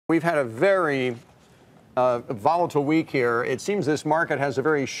We've had a very volatile week here. It seems this market has a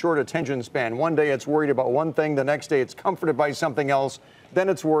very short attention span. One day it's worried about one thing, the next day it's comforted by something else, then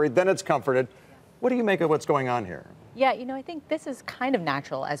it's worried, then it's comforted. What do you make of what's going on here? Yeah, I think this is kind of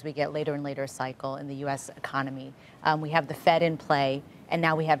natural as we get later and later cycle in the U.S. economy. We have the Fed in play, and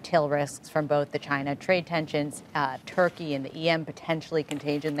now we have tail risks from both the China trade tensions, Turkey and the EM potentially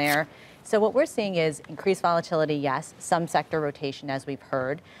contagion there. So what we're seeing is increased volatility, yes, some sector rotation, as we've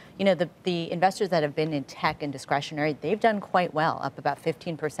heard. The investors that have been in tech and discretionary, they've done quite well, up about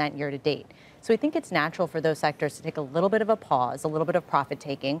 15% year to date. So we think it's natural for those sectors to take a little bit of a pause, a little bit of profit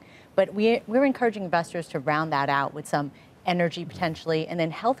taking, but we're encouraging investors to round that out with some energy potentially, and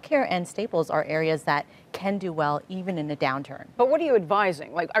then healthcare and staples are areas that can do well even in a downturn. But what are you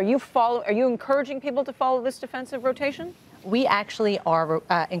advising? Like, are you encouraging people to follow this defensive rotation? We actually are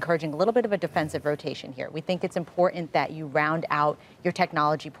encouraging a little bit of a defensive rotation here. We think it's important that you round out your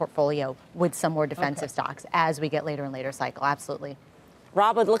technology portfolio with some more defensive stocks as we get later and later cycle. Absolutely.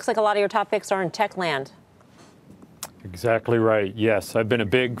 Rob, it looks like a lot of your top picks are in tech land. Exactly right. Yes, I've been a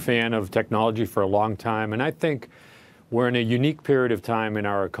big fan of technology for a long time, and I think we're in a unique period of time in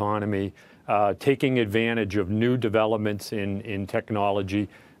our economy, taking advantage of new developments in technology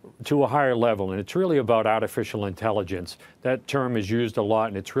to a higher level. And it's really about artificial intelligence. That term is used a lot,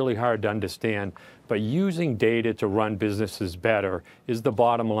 and it's really hard to understand. But using data to run businesses better is the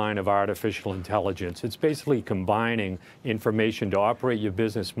bottom line of artificial intelligence. It's basically combining information to operate your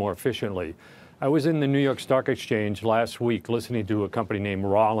business more efficiently. I was in the New York Stock Exchange last week listening to a company named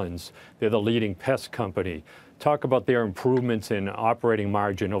Rollins. They're the leading pest company. Talk about their improvements in operating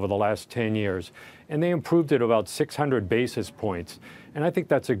margin over the last 10 years. And they improved it about 600 basis points. And I think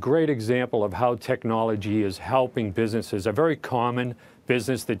that's a great example of how technology is helping businesses, a very common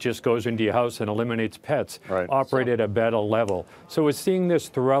business that just goes into your house and eliminates pets, operate at a better level. So we're seeing this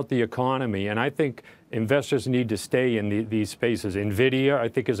throughout the economy, and I think investors need to stay in these spaces. NVIDIA, I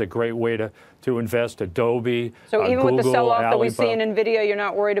think, is a great way to invest. Adobe, so even Google, with the sell-off that we Alibaba. see in NVIDIA, you're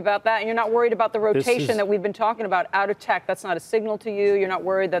not worried about that? And you're not worried about the rotation that we've been talking about out of tech? That's not a signal to you? You're not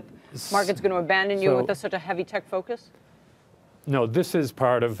worried that the market's going to abandon you with such a heavy tech focus? No, this is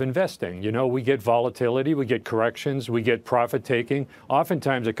part of investing. We get volatility, we get corrections, we get profit taking.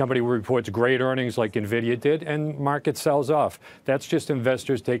 Oftentimes a company reports great earnings like NVIDIA did and market sells off. That's just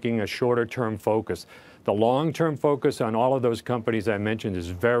investors taking a shorter term focus. The long-term focus on all of those companies I mentioned is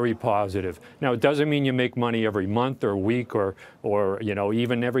very positive. Now, it doesn't mean you make money every month or week or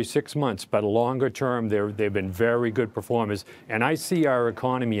even every 6 months, but longer term, they've been very good performers. And I see our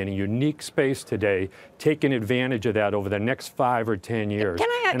economy in a unique space today, taking advantage of that over the next 5 or 10 years.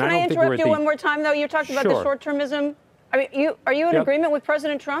 Can I interrupt you one more time, though? You're talking about the short-termism. I mean, are you in agreement with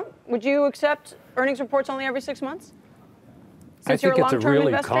President Trump? Would you accept earnings reports only every 6 months? Since you're a long-term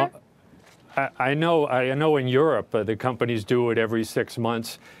investor? I know in Europe, the companies do it every 6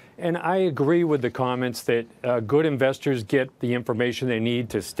 months. And I agree with the comments that good investors get the information they need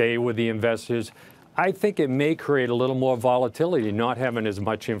to stay with the investors. I think it may create a little more volatility, not having as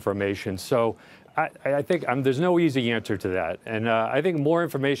much information. So I think there's no easy answer to that. And I think more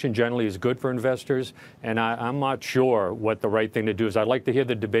information generally is good for investors. And I'm not sure what the right thing to do is. I'd like to hear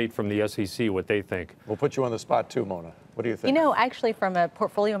the debate from the SEC, what they think. We'll put you on the spot too, Mona. What do you think? Actually, from a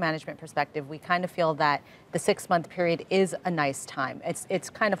portfolio management perspective, we kind of feel that the 6-month period is a nice time. It's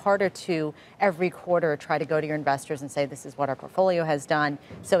kind of harder to every quarter try to go to your investors and say this is what our portfolio has done.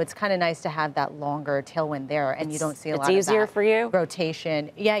 So it's kind of nice to have that longer tailwind there, and you don't see a lot of that. It's easier for you?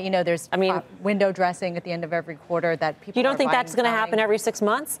 Rotation. Yeah, there's window dressing at the end of every quarter that people. You don't think that's going to happen every 6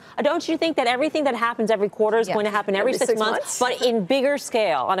 months? Don't you think that everything that happens every quarter is going to happen every 6 months, but in bigger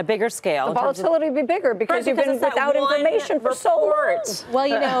scale, on a bigger scale? The volatility would be bigger because you've been without information for so long.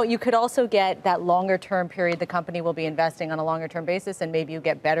 Well, you could also get that longer term period. The company will be investing on a longer term basis, and maybe you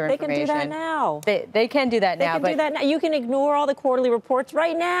get better information. They can do that now. They can do that now. They can do that now. You can ignore all the quarterly reports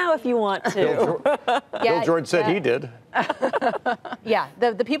right now if you want to. Bill George said he did. Yeah,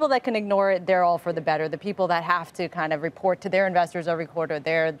 the people that can ignore it, they're all for the better. The people that have to kind of report to their investors every quarter,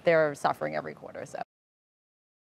 they're suffering every quarter. So.